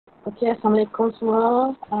Okay, Assalamualaikum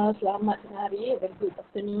semua. Selamat tengah hari, very good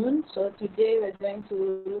afternoon. So today we're going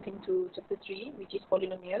to look into chapter 3, which is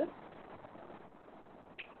polynomial.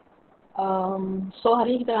 So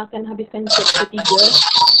hari ini kita akan habiskan chapter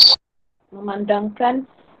 3. Memandangkan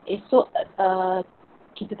esok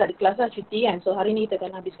kita tak ada kelas lah, cuti kan. So hari ini kita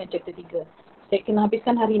akan habiskan chapter 3. Saya kena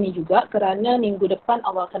habiskan hari ini juga kerana minggu depan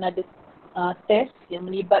awak akan ada test yang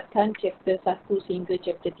melibatkan chapter 1 sehingga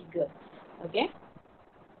chapter 3. Okay?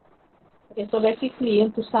 Okay, so basically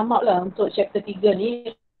untuk sum up lah untuk chapter 3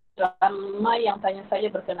 ni, ramai yang tanya saya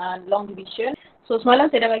berkenaan long division. So semalam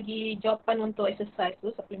saya dah bagi jawapan untuk exercise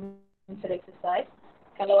tu, supplementary exercise.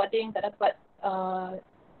 Kalau ada yang tak dapat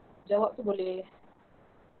jawab tu boleh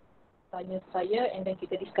tanya saya and then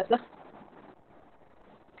kita discuss lah.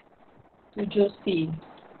 7C.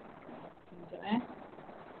 Sekejap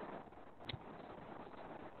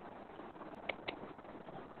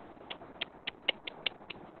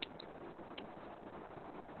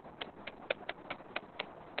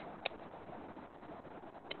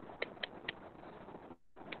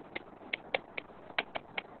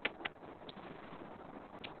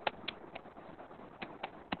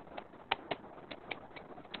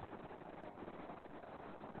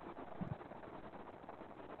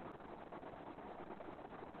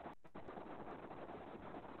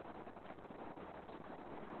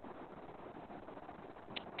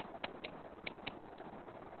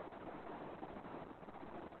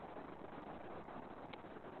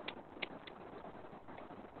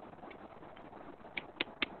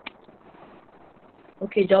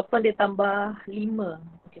Okey, jawapan dia tambah 5.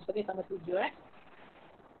 Okey, so dia tambah 7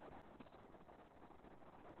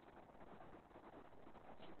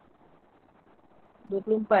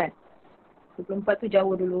 24 tu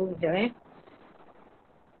jauh dulu, sekejap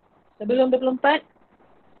Sebelum 24,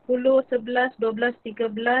 10, 11, 12,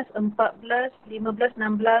 13, 14, 15,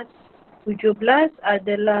 16, 17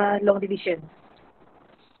 adalah long division.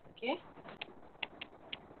 Okey.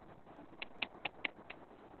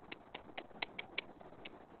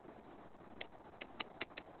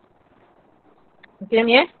 Okey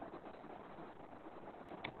ni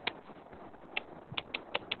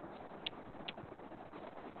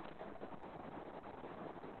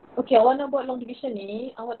Okey, awak nak buat long division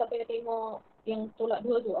ni, awak tak payah tengok yang tolak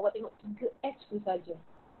 2 tu, awak tengok 3x tu saja.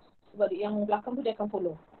 Sebab yang belakang tu dia akan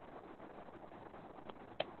follow.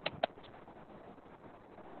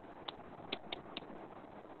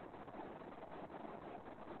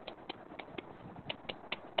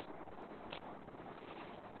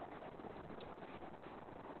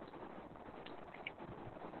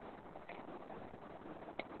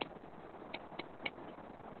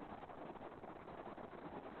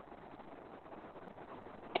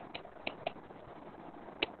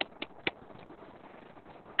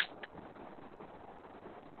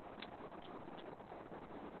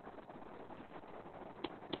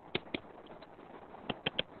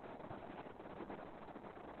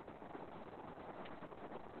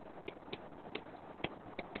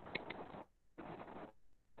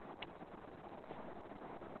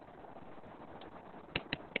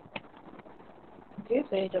 Okey,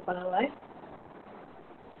 saya jawapan awal.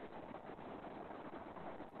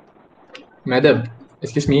 Madam,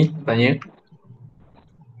 excuse me, tanya.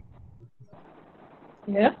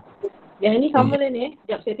 Ya. Yang ini sama lah ni.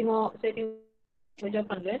 Sekejap saya tengok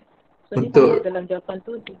jawapan dia. So ni Untuk sama dalam jawapan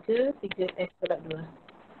tu 3x tolak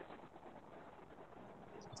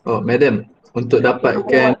 2. madam, untuk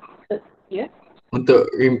dapatkan Ya. untuk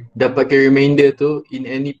dapatkan remainder tu in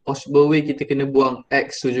any possible way kita kena buang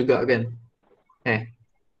x tu juga kan?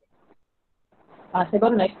 Saya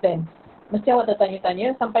baru nak explain. Mesti awak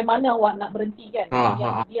tertanya-tanya sampai mana awak nak berhenti kan.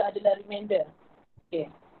 Yang dia adalah remainder.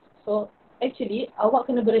 Okay. So actually awak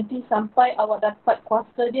kena berhenti sampai awak dapat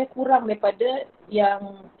kuasa dia kurang daripada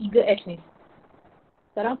yang 3x ni.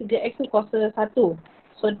 Sekarang 3x tu kuasa 1.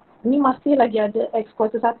 So ni masih lagi ada x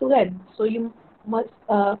kuasa 1 kan. So you must,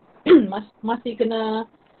 masih kena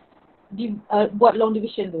buat long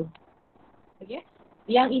division tu. Okay.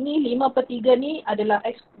 Yang ini 5/3 ni adalah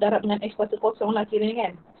x darab dengan x kuasa 0 lah kiranya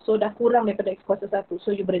kan. So dah kurang daripada x kuasa 1.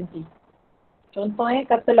 So you berhenti. Contohnya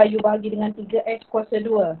katalah you bagi dengan 3x kuasa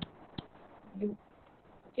 2.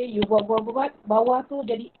 You buat bawah tu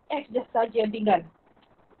jadi x dah saja yang tinggal.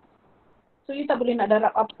 So you tak boleh nak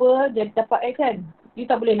darab apa jadi dapat x kan. You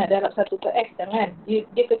tak boleh nak darab 1 ke x jangan.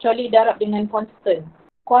 Dia kecuali darab dengan constant.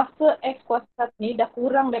 Kuasa x kuasa 1 ni dah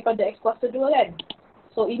kurang daripada x kuasa 2 kan.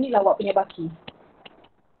 So inilah awak punya baki.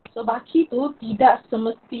 So baki tu tidak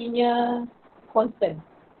semestinya constant.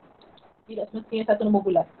 Tidak semestinya satu nombor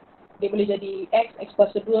bulat. Dia boleh jadi x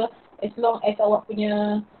kuasa 2 as long as awak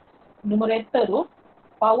punya numerator tu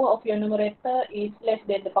power of your numerator is less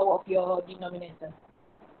than the power of your denominator.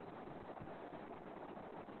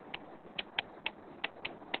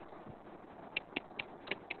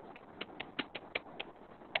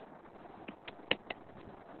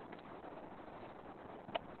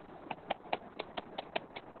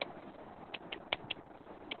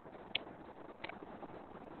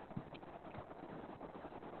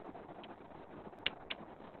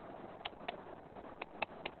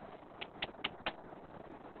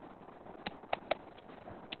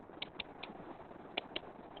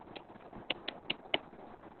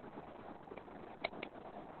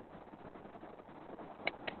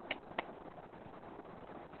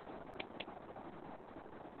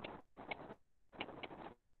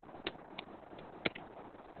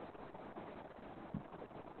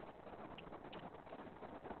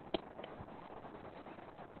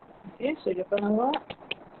 Okay, so jawapan awak.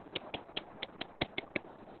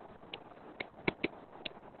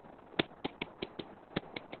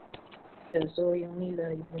 So yang ni lah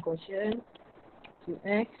you punya quotient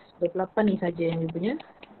QX 28 ni saja yang you punya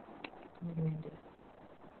numerator.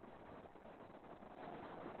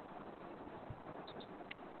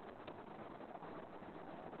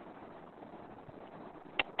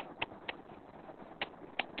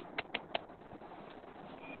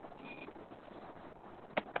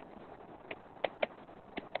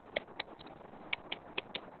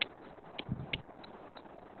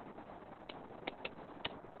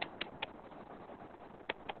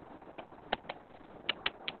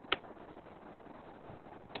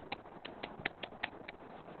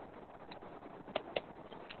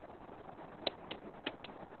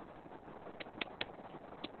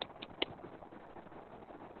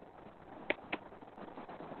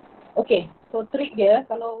 Okay, so trick dia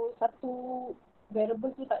kalau satu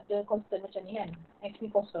variable tu tak ada constant macam ni kan, X ni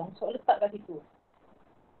kosong, so letak kat situ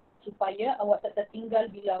supaya awak tak tertinggal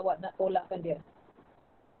bila awak nak tolakkan dia.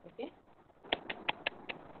 Okay.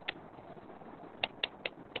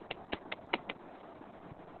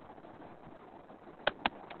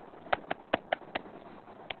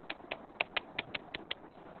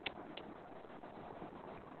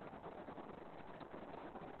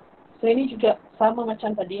 So ini juga sama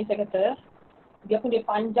macam tadi saya kata, dia pun dia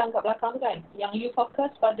panjang kat belakang tu kan. Yang you fokus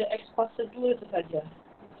pada X kuasa 2 tu saja.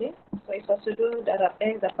 Okay. So X kuasa 2 darab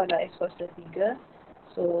X dapatlah X kuasa 3.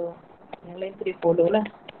 So yang lain tu dia follow lah.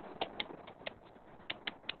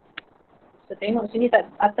 So tengok sini tak,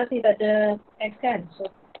 atas ni tak ada X kan. So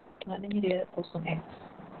maknanya dia kosong X.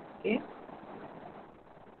 Okay.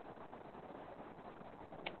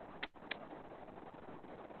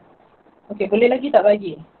 Okay, boleh lagi tak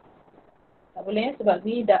bagi? Tak boleh sebab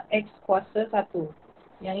ni dah X kuasa 1.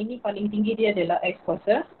 Yang ini paling tinggi dia adalah X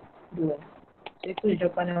kuasa 2. So itu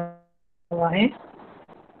jawapan awak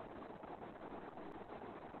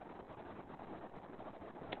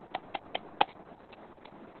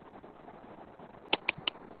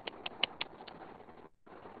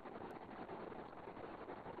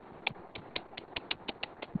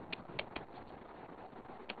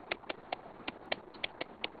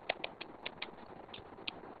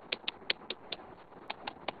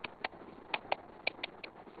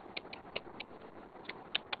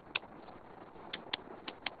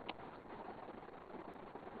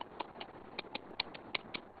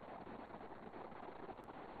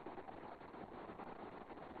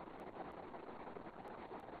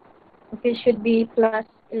Okay, should be plus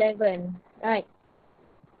 11, right?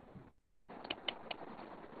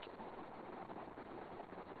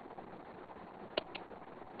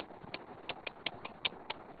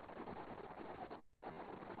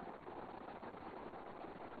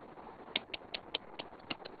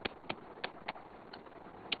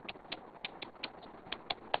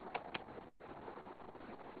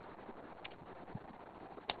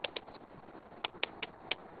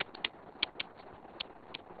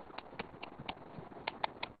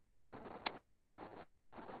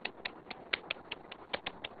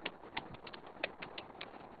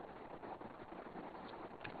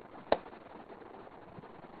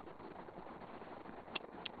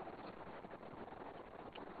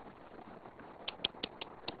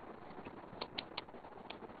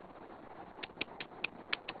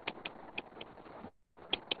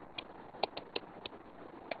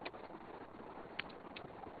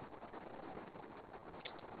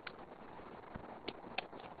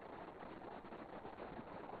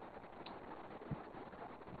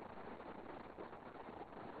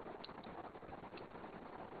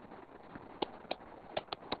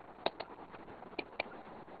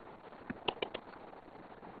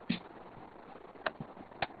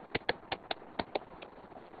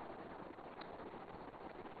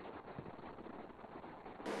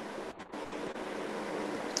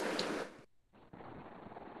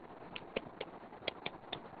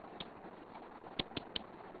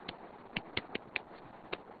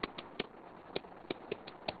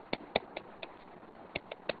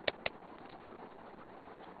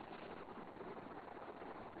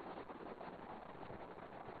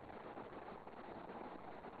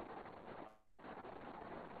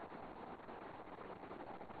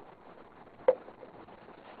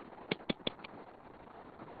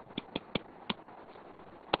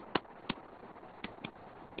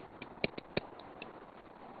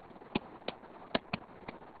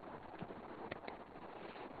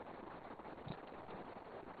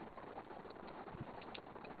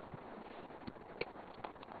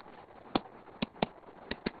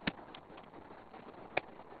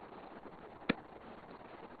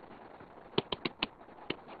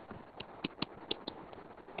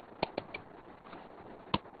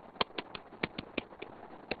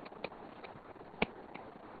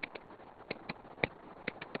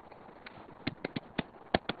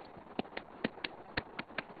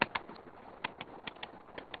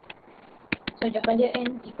 So jawapan dia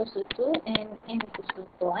n equals to 2 and n equals to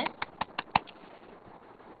 4.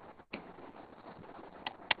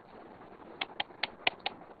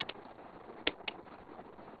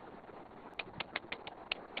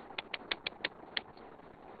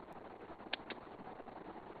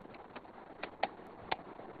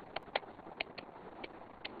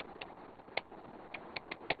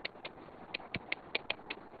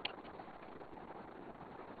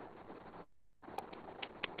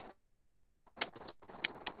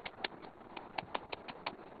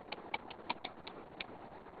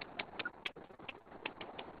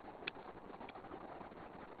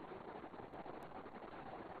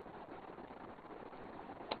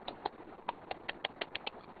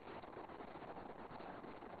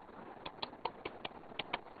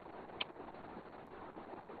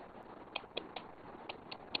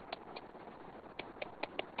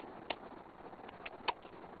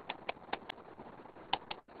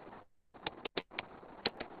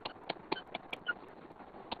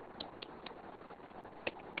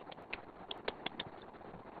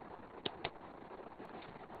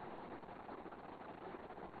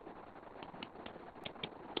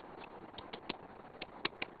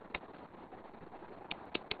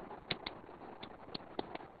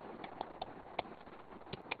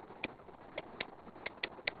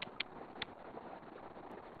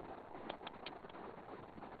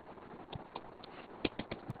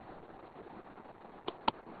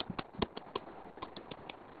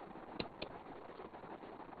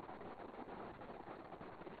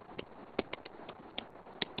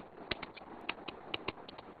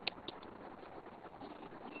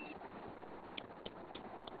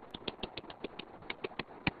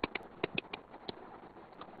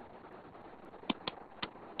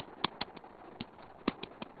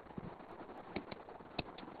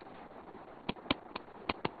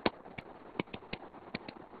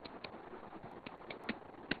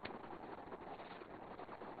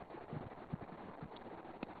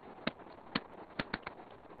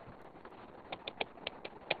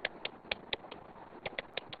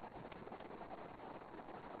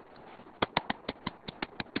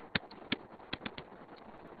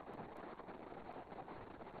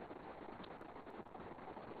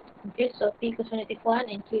 Okay, so P equals to -1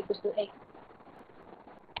 and Q equals to 8.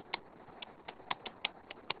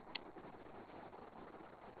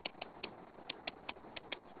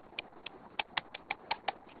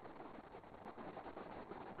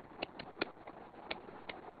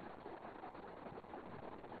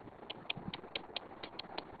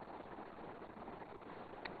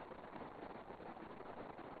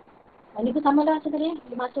 Ini pun sama lah macam tadi.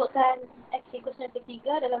 Dimasukkan X equals to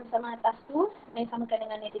 -3 dalam sama atas tu dan samakan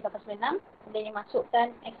dengan -8/6. Dan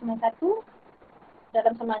dimasukkan X minus 1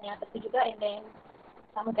 dalam sama yang atas tu juga and then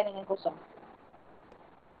samakan dengan kosong.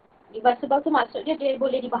 Divisible tu maksudnya dia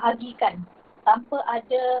boleh dibahagikan tanpa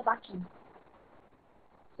ada baki.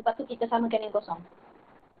 Sebab tu kita samakan dengan kosong.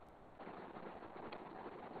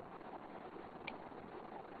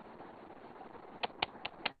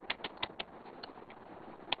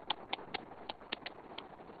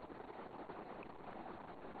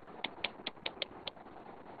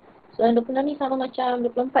 Soalan 26 ni sama macam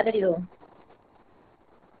 24 tadi tu.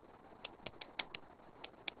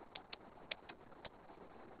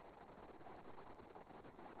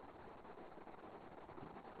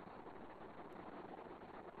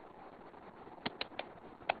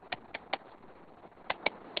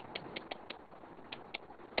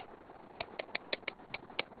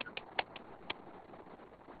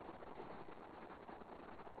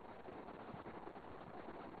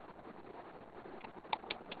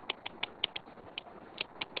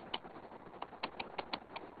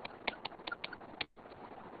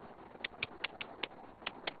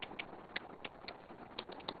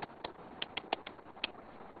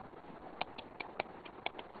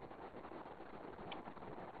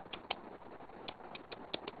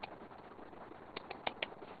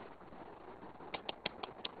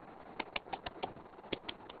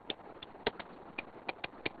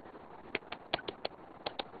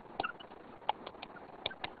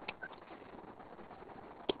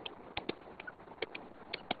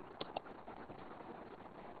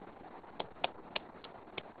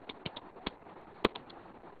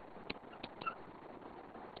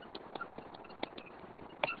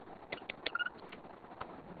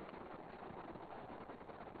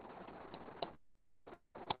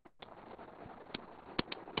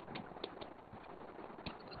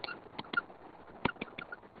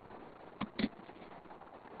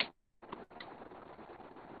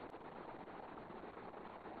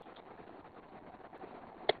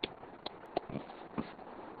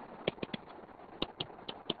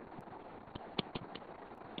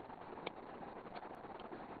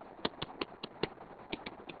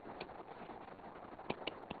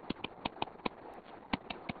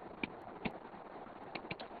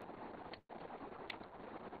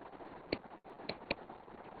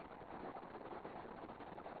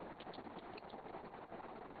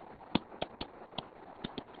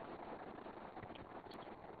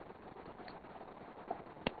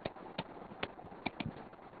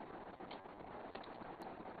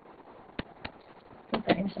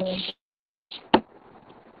 sama.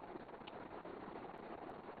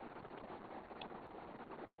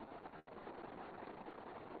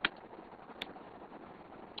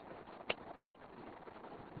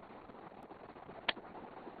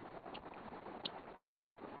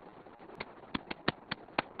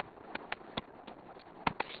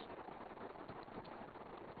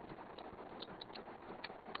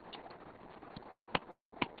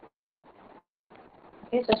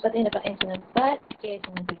 Okay, so sepatutnya dapat X dengan 4, K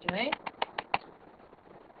dengan 7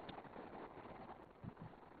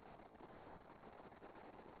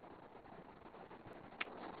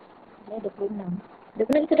 Dia 26.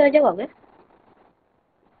 26 kita dah jawab ke?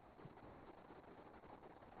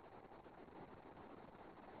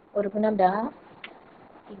 Oh 26 dah.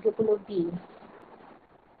 30B.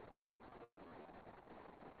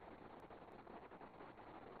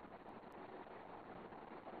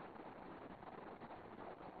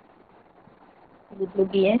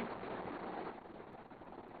 B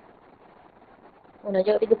Oh nak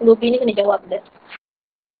jawab 30B ni kena jawab dah.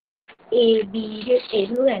 A, B dia A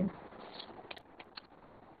dulu kan?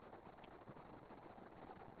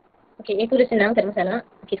 Okay, A tu dah senang, tak ada masalah.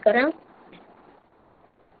 Okay, sekarang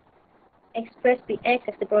express PX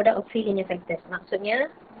as the product of three linear factors.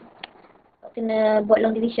 Maksudnya kena buat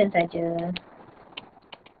long division saja.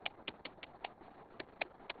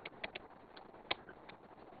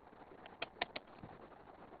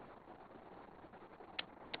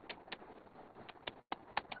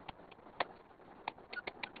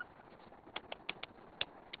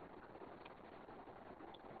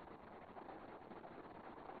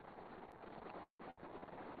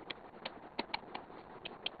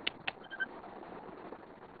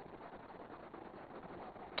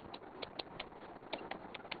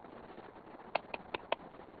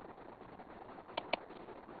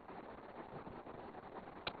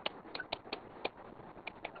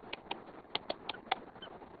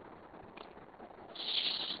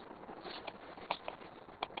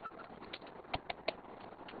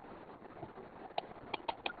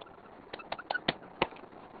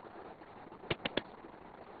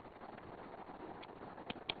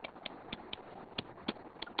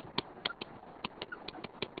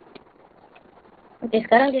 Okay,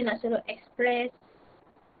 sekarang dia nak suruh express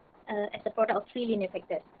as a product of three linear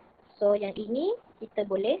factors. So, yang ini kita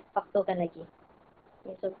boleh faktorkan lagi.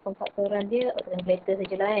 Okay, so, pemfaktoran dia dengan calculator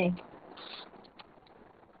sajalah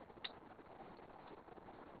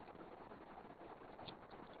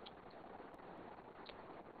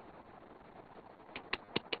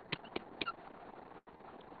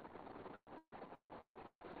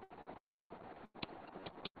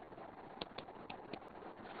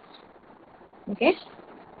Okay,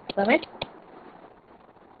 faham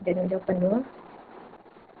Jangan jawapan dulu.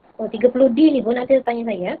 Oh, 30D ni pun ada tanya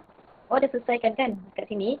saya. Oh, ada selesaikan kan kat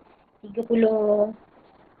sini. 30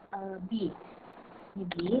 B. Ni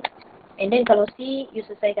B. And then kalau C, you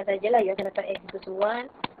selesaikan sajalah. You akan dapat X equals to 1,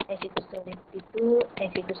 X equals to 92, X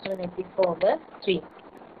equals to 94 over 3.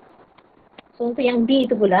 So, untuk yang B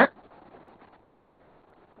tu pula.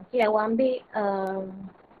 Okay, awak ambil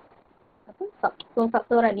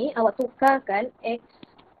faktoran ni. Awak tukarkan X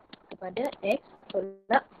kepada X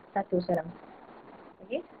tolak 1 sekarang.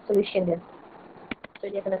 Okay, solution dia. So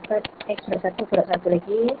dia akan dapat X tolak 1 tolak 1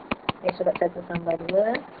 lagi. X tolak 1 tambah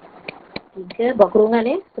 2 3, buat kurungan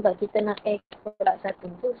sebab kita nak X tolak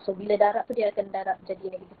 1 tu. So bila darab tu dia akan darab jadi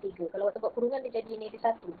negatif 3. Kalau awak buat kurungan dia jadi negatif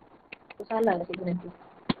 1. So salah lah situ nanti.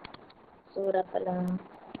 So dapatlah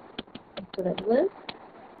X tolak 2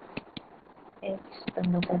 X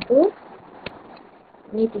tambah 1.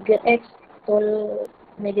 Ni 3X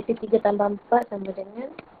negatif 3 tambah 4 sama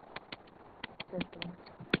dengan 1.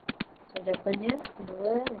 So jawapannya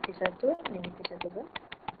 2, negatif 1, negatif 1 ke?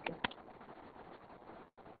 Okay.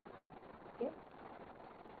 Okay.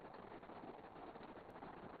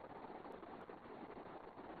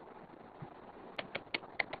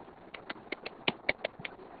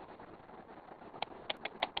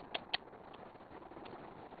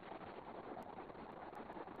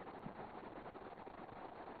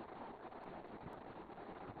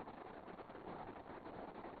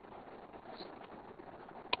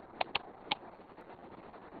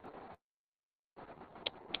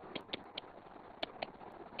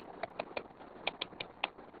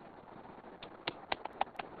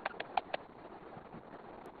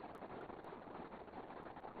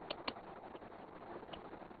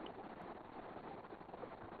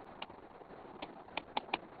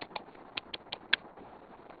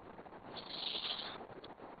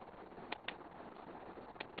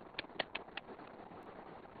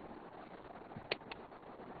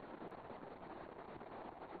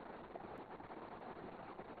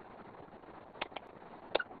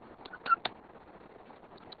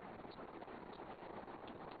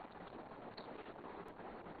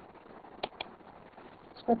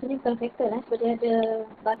 Sepatutnya bukan faktor sebab dia ada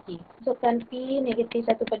baki. Masukkan P negatif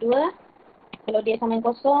 1/2. Kalau dia sama yang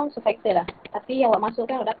kosong, so faktor lah. Tapi awak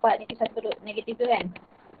masukkan, awak dapat negatif 2 kan.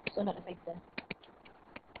 So not a factor.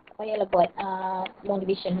 Tak payahlah buat long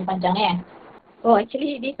division panjang Oh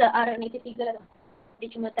actually this R negatif 3 tu. Dia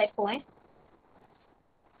cuma typo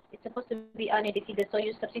It's supposed to be R negatif 3. So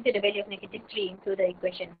you substitute the value of negative 3 into the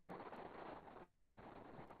equation.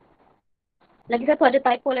 Lagi satu, ada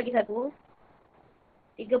typo lagi satu.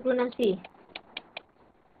 36C.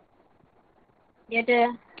 Dia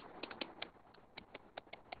ada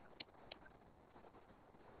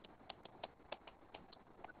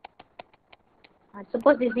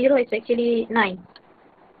suppose this 0 is actually 9.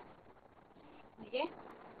 Okay.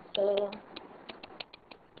 So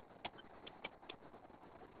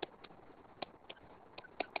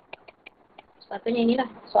sepatutnya inilah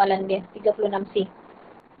soalan dia, 36C.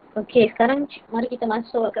 Okay, sekarang mari kita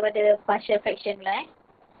masuk kepada partial fraction pula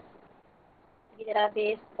Kita dah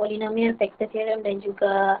habis polynomial, factor theorem dan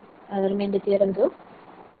juga remainder theorem tu.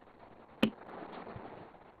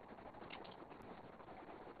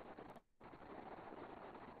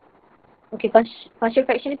 Okay, partial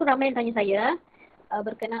fraction itu ramai yang tanya saya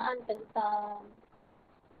berkenaan tentang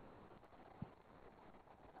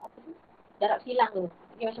apa tu? Darab silang tu.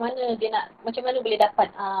 Okay, macam mana boleh dapat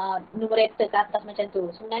numerator ke atas macam tu.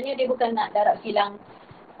 Sebenarnya dia bukan nak darab silang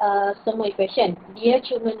semua equation. Dia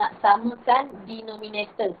cuma nak samakan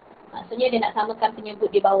denominator. Maksudnya dia nak samakan penyebut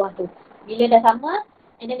di bawah tu. Bila dah sama,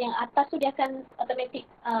 and then yang atas tu dia akan automatic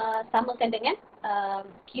samakan dengan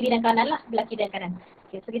kiri dan kanan lah, belah kiri dan kanan.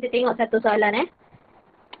 Okay, so kita tengok satu soalan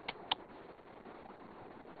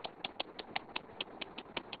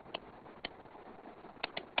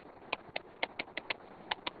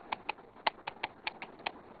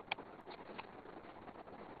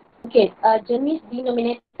Okay, jenis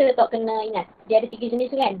denominator tak kena ingat. Dia ada 3 jenis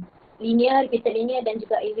tu kan. Linear, repeated linear dan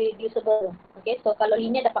juga irreducible. Okay, so kalau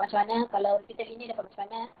linear dapat macam mana, kalau repeated linear dapat macam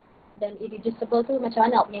mana, dan irreducible tu macam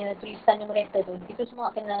mana awak punya tulisan numerator tu. Itu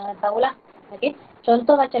semua kena tahulah. Okay,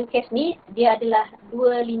 contoh macam case ni, dia adalah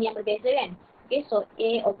 2 linear berbeza kan. Okay, so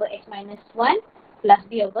A over X minus 1 plus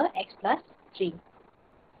B over X plus 3.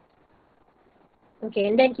 Okay,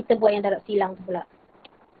 and then kita buat yang darab silang tu pula.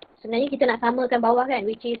 Sebenarnya kita nak samakan bawah kan,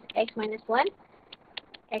 which is X minus 1,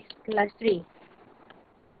 X plus 3.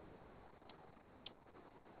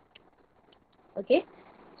 Okay.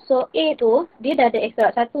 So A tu, dia dah ada X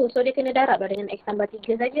darab 1. So dia kena darab dengan X tambah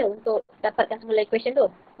 3 saja untuk dapatkan semula equation tu.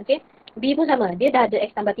 Okay. B pun sama. Dia dah ada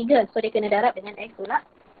X tambah 3. So dia kena darab dengan X tolak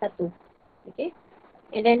 1. Okay.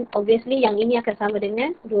 And then obviously yang ini akan sama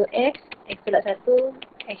dengan 2X, X tolak 1,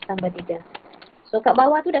 X tambah 3. So kat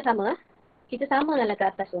bawah tu dah sama. Kita samalah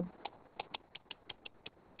kat atas tu.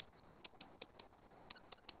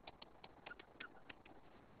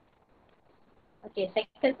 Okay,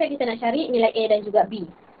 second step kita nak cari nilai A dan juga B.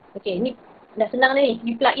 Okay, ni dah senang dah ni.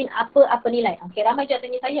 You plug in apa-apa nilai. Okay, ramai je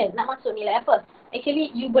tanya saya nak masuk nilai apa.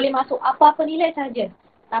 Actually, you boleh masuk apa-apa nilai saja.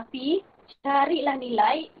 Tapi, carilah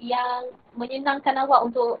nilai yang menyenangkan awak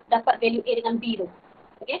untuk dapat value A dengan B tu.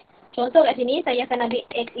 Okay, contoh kat sini saya akan ambil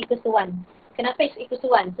X equals to 1. Kenapa X equals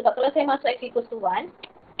to 1? Sebab kalau saya masuk X equals to 1,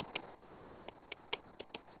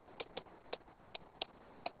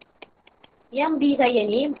 yang B saya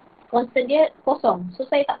ni, constant dia kosong. So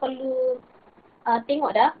saya tak perlu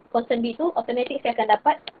tengok dah constant B tu, automatic saya akan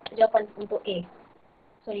dapat jawapan untuk A.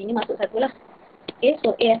 So ini masuk satu lah. Okay,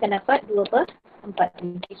 so A akan dapat 2/4.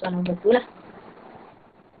 This one number 2 lah.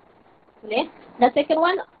 Boleh? Dan second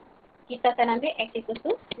one, kita akan ambil X equals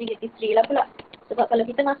to negative 3 lah pula. Sebab kalau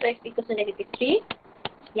kita masuk X equals to negative 3,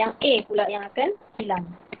 yang A pula yang akan hilang.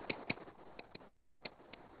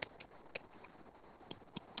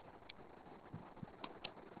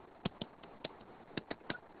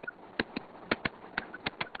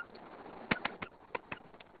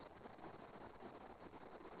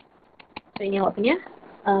 So ini awak punya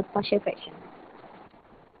partial fraction.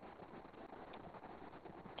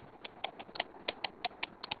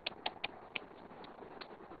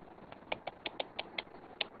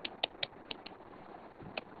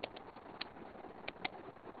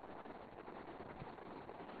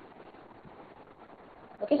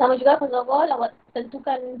 Okay, sama juga first of all, awak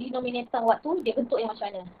tentukan denominator awak tu, dia bentuk yang macam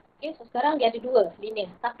mana. Okay, so sekarang dia ada 2 linear.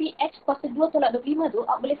 Tapi X kuasa 2 tolak 25 tu,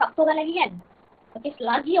 awak boleh faktorkan lagi kan? Okay,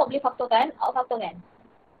 selagi awak boleh faktorkan, awak faktorkan.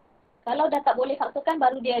 Kalau dah tak boleh faktorkan,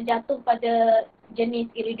 baru dia jatuh pada jenis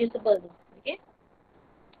irreducible tu. Okay.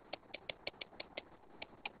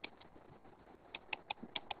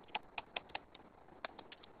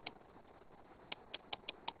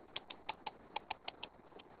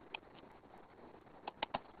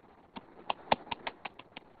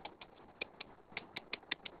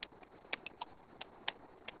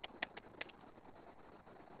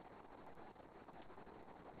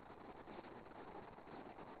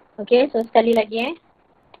 Okay, so sekali lagi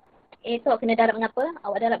A tu awak kena darab dengan apa?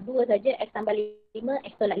 Awak darab 2 saja, X tambah 5,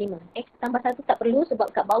 X tolak 5. X tambah 1 tak perlu sebab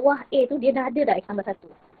kat bawah A tu dia dah ada dah X tambah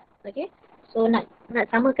 1. Okay, so nak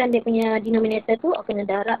samakan dia punya denominator tu, awak kena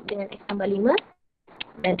darab dengan X tambah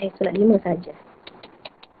 5 dan X tolak 5 saja.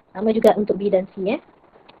 Sama juga untuk B dan C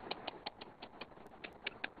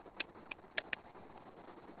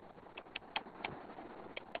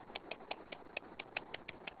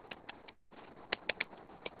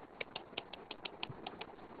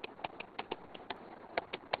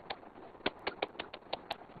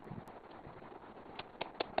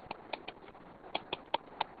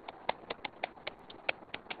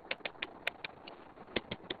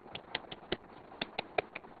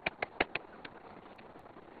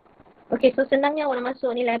Okay, so senangnya awak nak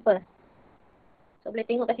masuk nilai apa? So boleh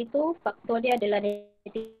tengok kat situ, faktor dia adalah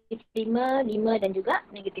negatif 5, 5 dan juga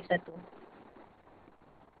negatif 1.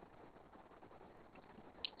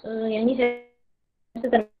 So yang ni saya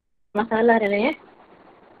rasa tak ada masalah dah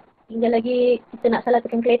Tinggal lagi kita nak salah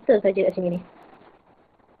tekan kalkulator saja kat sini ni.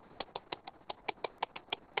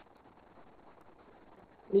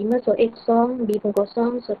 Lima, so A kosong, B pun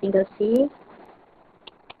kosong, so tinggal C.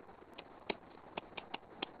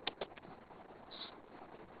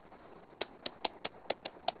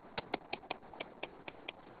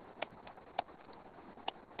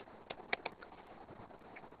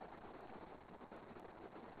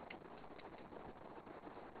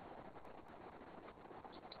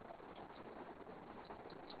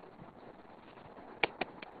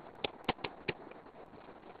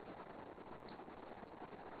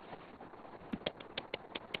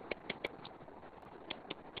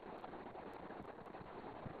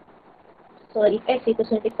 So if X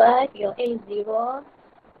equals 25, your A is 0,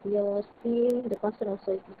 your C, the constant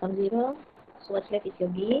also becomes 0. So what's left is your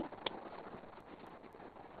B.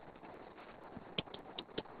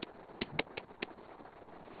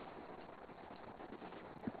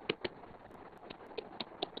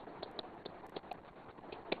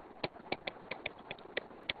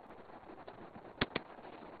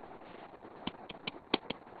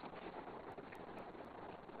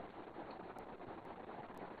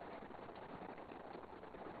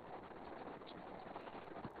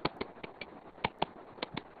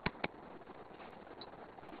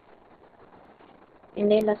 And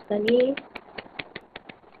then last kali,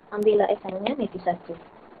 ambillah X samanya negatif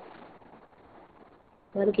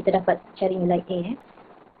 1. Baru kita dapat cari nilai A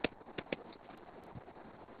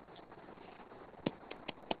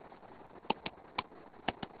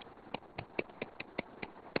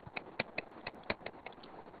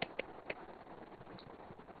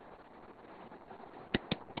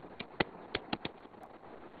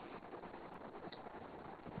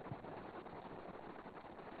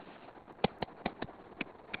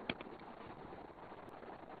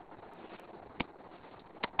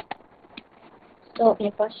So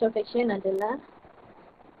punya partial fraction adalah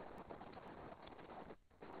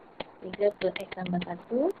 3 per X tambah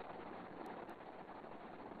 1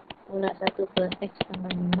 pula 1 per X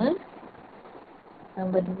tambah 5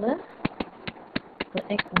 tambah 2 per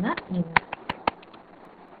X pula 5.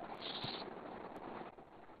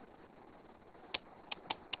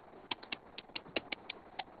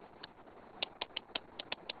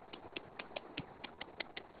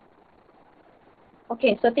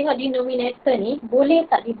 Okay, so tengok denominator ni boleh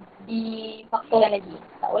tak difaktorkan lagi?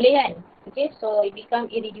 Tak boleh kan? Okay, so it become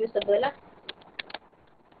irreducible lah.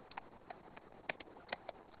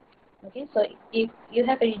 Okay, so if you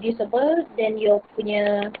have a reducible, then your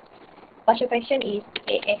punya partial fraction is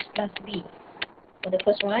AX plus B for the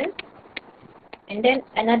first one. And then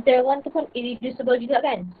another one tu pun irreducible juga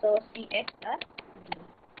kan? So CX plus B.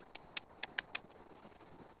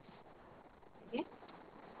 Okay,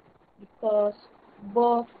 because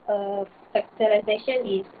both factorization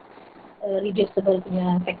is reducible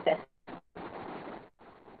punya factor.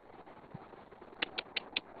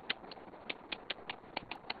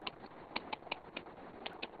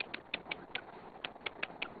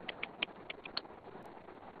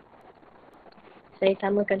 Saya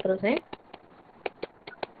samakan terus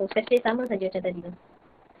proses dia sama saja macam tadi tu.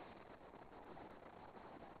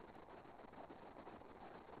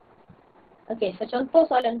 Okay, so contoh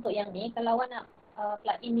soalan untuk yang ni, kalau awak nak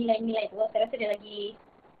plug in nilai-nilai tu, saya rasa dia lagi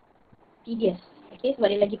tedious. Okay,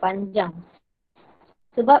 sebab dia lagi panjang.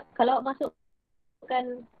 Sebab kalau awak masukkan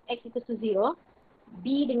X equals to 0,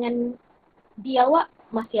 B dengan D awak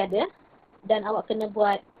masih ada dan awak kena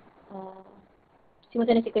buat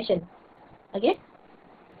simultaneous equation. Okay.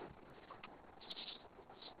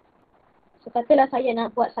 So katalah saya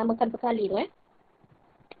nak buat samakan perkali tu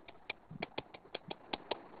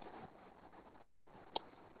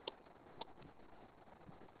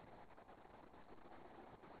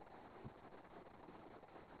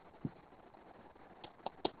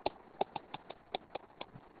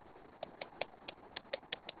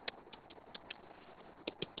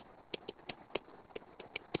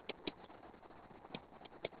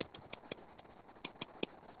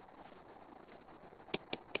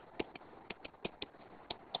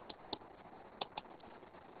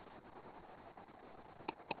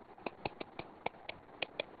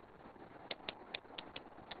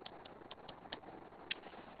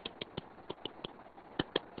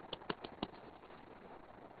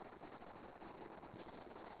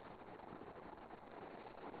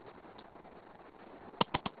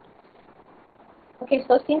Okay,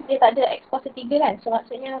 so since dia tak ada X kuasa 3 kan, so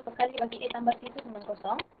maksudnya perkali bagi A tambah C itu sama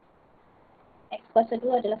kosong. X kuasa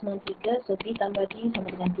 2 adalah sama 3, so B tambah D sama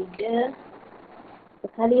dengan 3.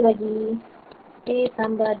 Perkali bagi A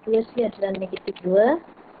tambah 2C adalah negatif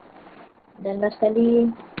 2. Dan last kali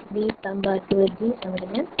B tambah 2D sama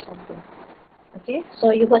dengan 1. Okay,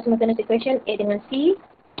 so you buat simultaneous equation A dengan C,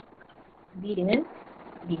 B dengan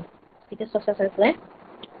D. Kita solve satu-satu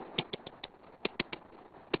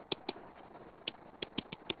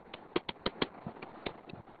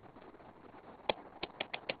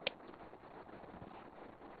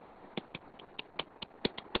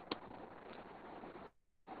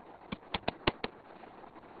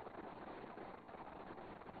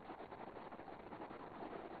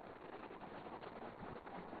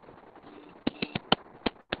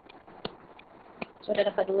So dah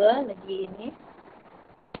dapat 2 lagi ni.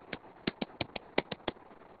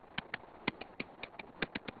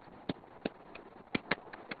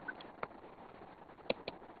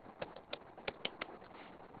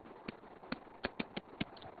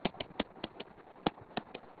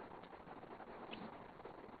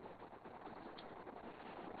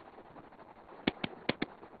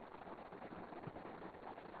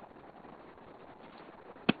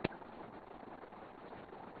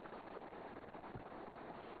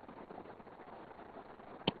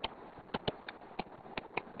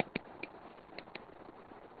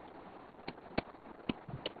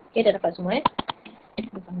 Okay, dah dapat semua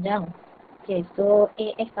Dia panjang. Okay, so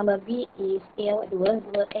AX tambah B is A awak 2,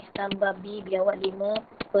 2X tambah B awak 5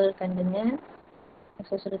 perkan dengan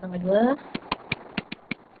X kuasa 2 tambah 2.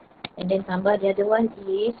 And then tambah the other one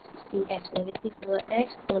is CX, negatif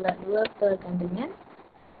 2X tolak 2 perkan dengan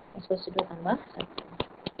X kuasa 2 tambah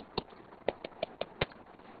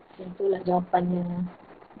 1. Itulah jawapannya.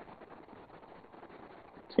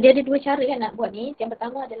 So dia ada dua cara kan nak buat ni. Yang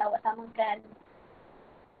pertama adalah awak samakan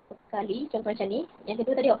perkali, contoh macam ni. Yang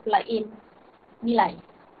kedua tadi awak plug in nilai.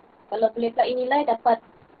 Kalau boleh plug in nilai dapatkan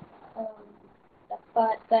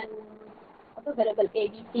variable A,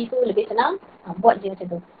 B, C tu lebih senang. Buat je macam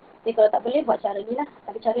tu. Jadi kalau tak boleh buat cara ni lah.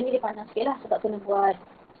 Tapi cara ni dia panjang sikit lah sebab kena buat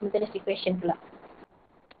simultaneous equation pula.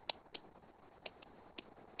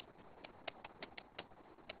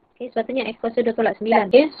 Okay, sepatutnya X kuasa 2 tolak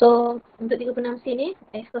 9. Okay, so untuk 36C ni,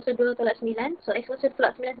 X kuasa 2 tolak 9. So X kuasa 2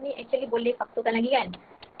 tolak 9 ni actually boleh faktorkan lagi kan.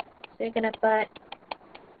 Saya akan dapat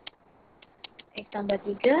X tambah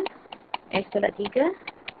 3, X tolak 3,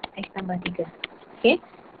 X tambah 3. Okay,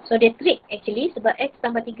 so dia trik actually sebab X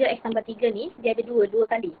tambah 3, X tambah 3 ni dia ada dua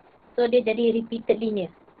kali. So dia jadi repeated linear.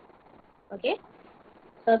 Okay,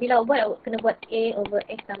 so bila awak buat, awak kena buat A over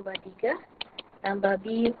X tambah 3 tambah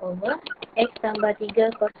B over X tambah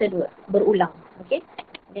 3 kuasa 2 berulang. Okay,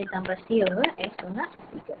 dan tambah C over X tolak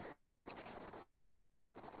 3.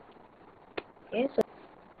 Okay, so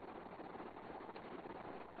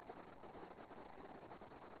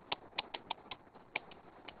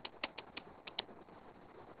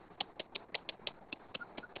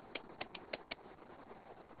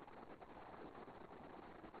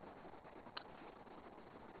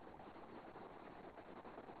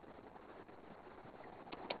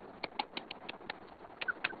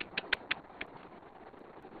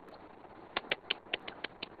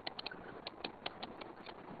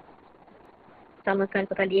samakan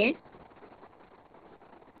perkali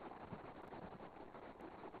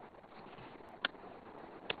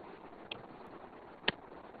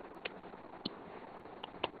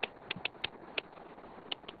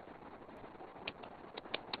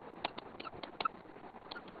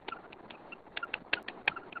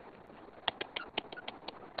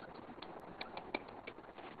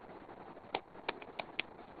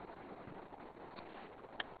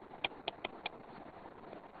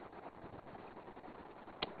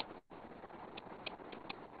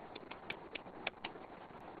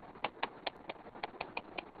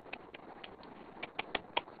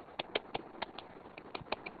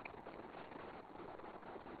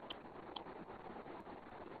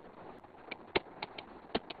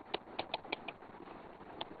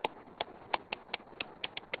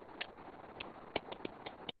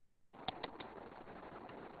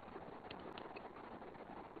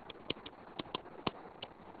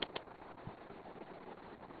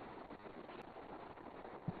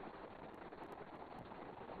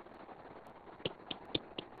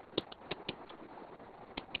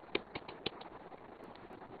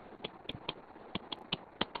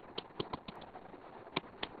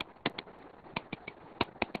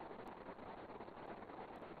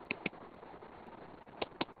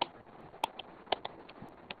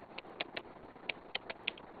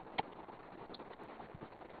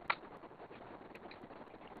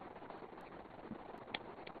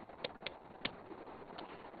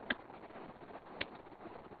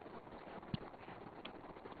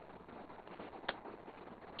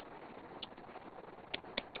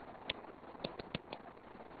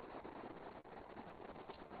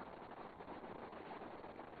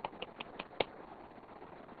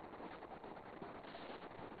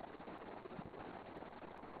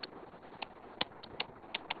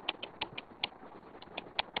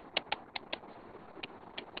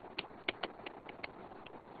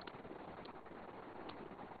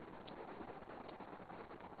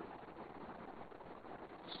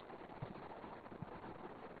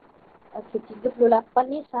Okay, 38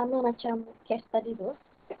 ni sama macam case tadi tu.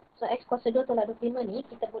 So X kuasa 2 tolak 25 ni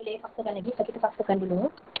kita boleh faktorkan lagi. So kita faktorkan dulu.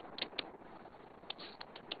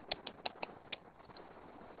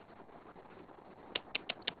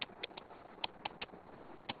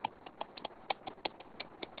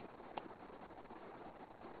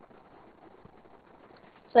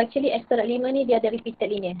 So actually X tolak 5 ni dia ada repeated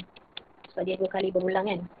linear. So dia 2 kali berulang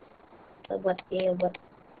kan. So buat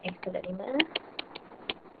X tolak 5.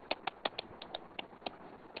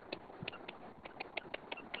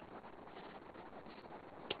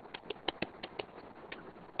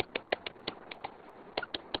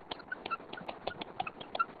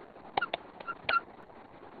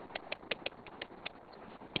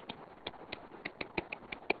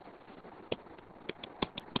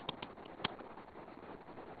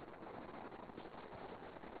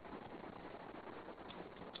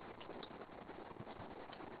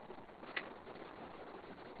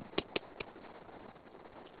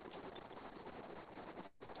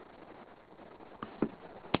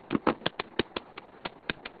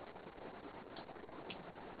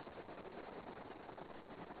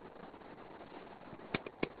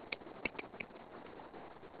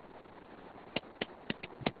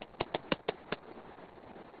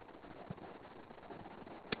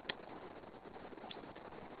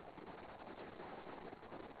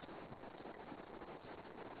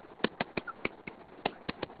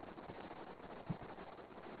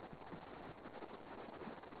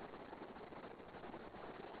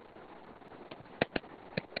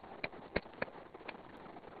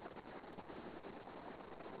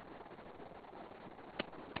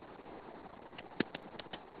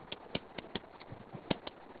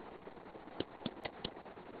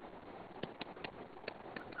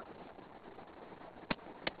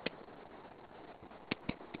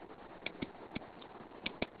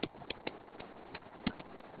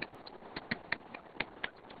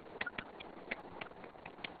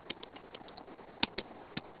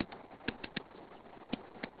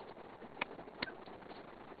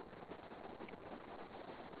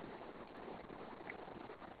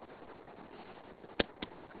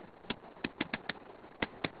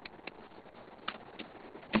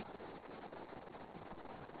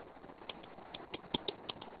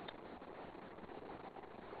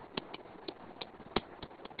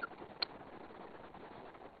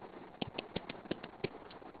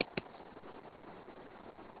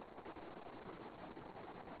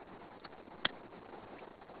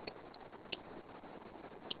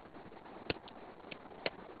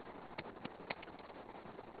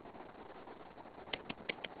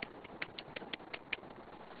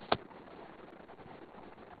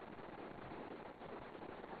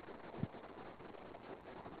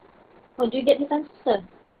 Oh, do you get this answer?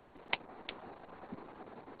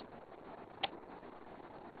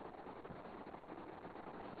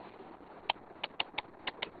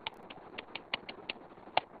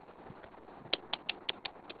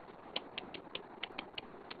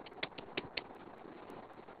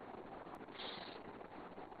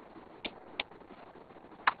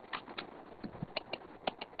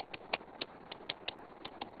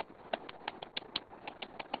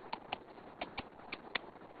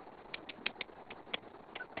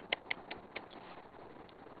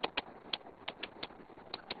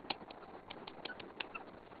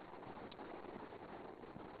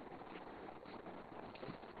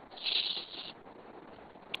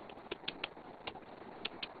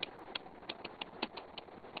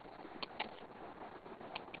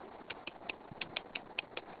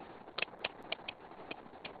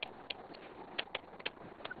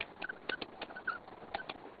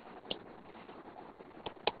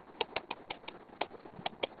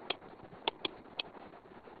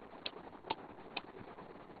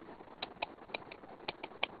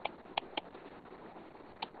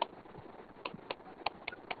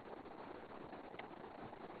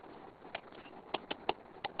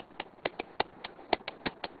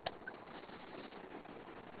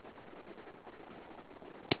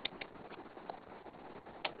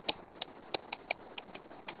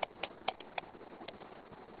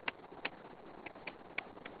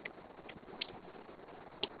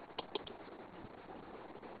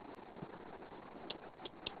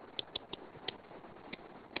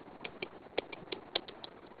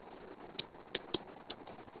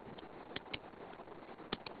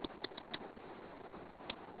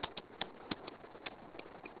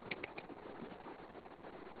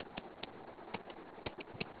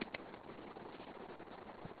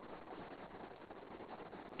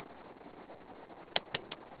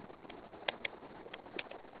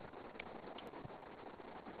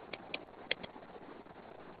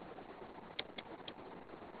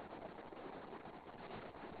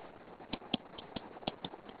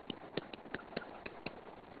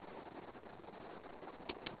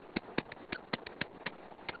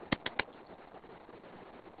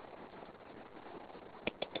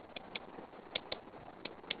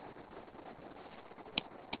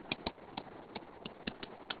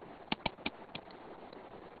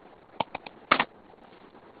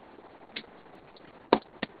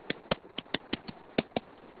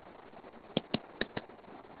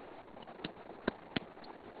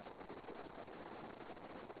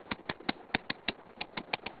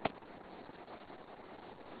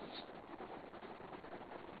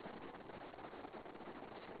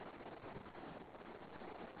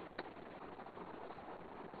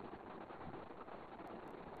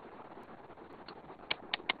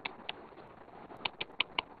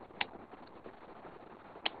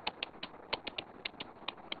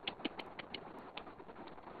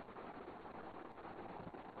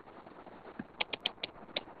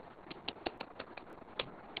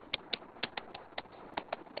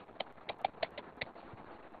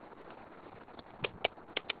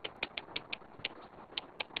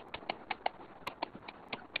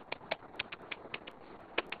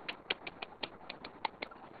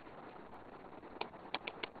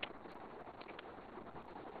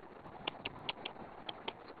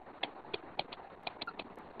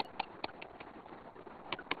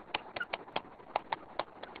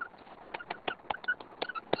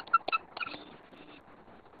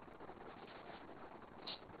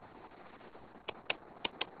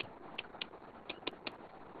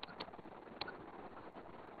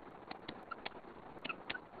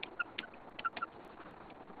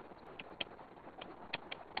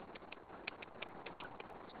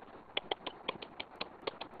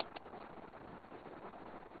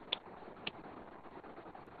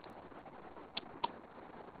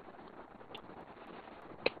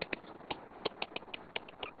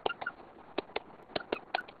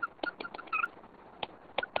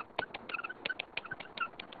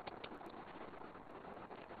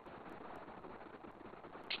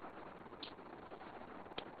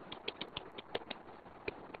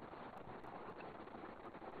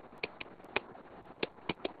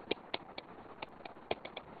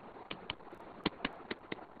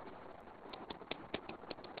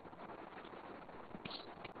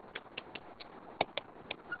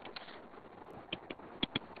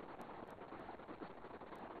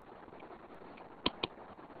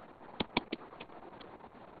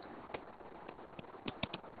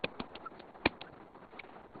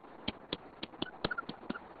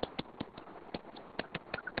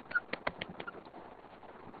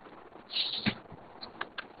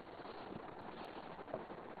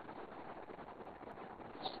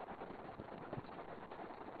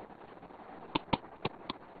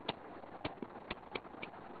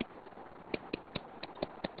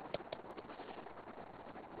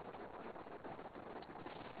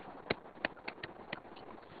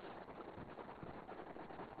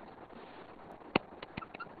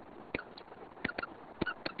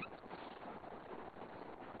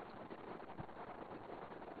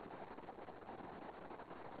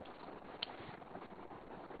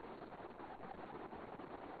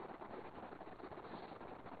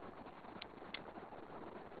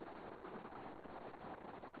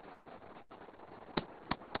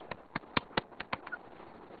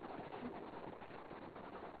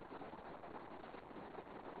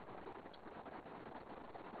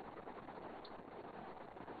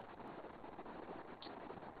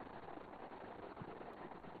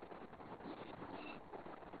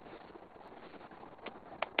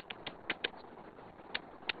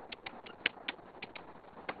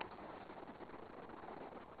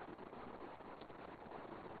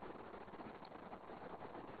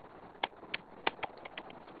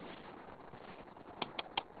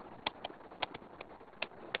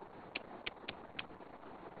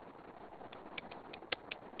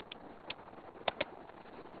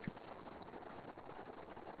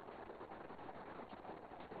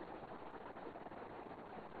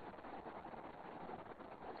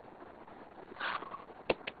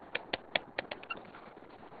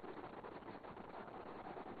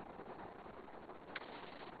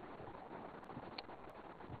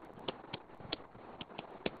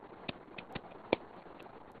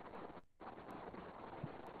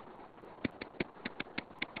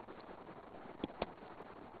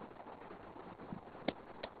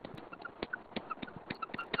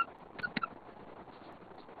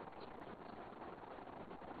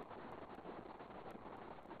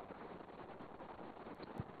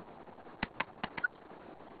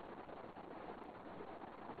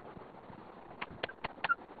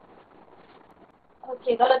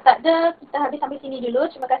 Okey, kalau tak ada, kita habis sampai sini dulu.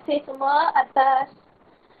 Terima kasih semua atas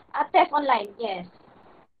test online. Yes.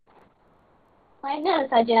 Final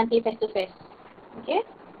saja nanti face to face. Okey.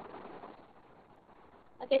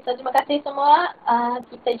 Okey, so terima kasih semua.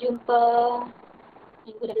 Kita jumpa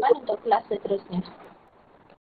minggu depan untuk kelas seterusnya.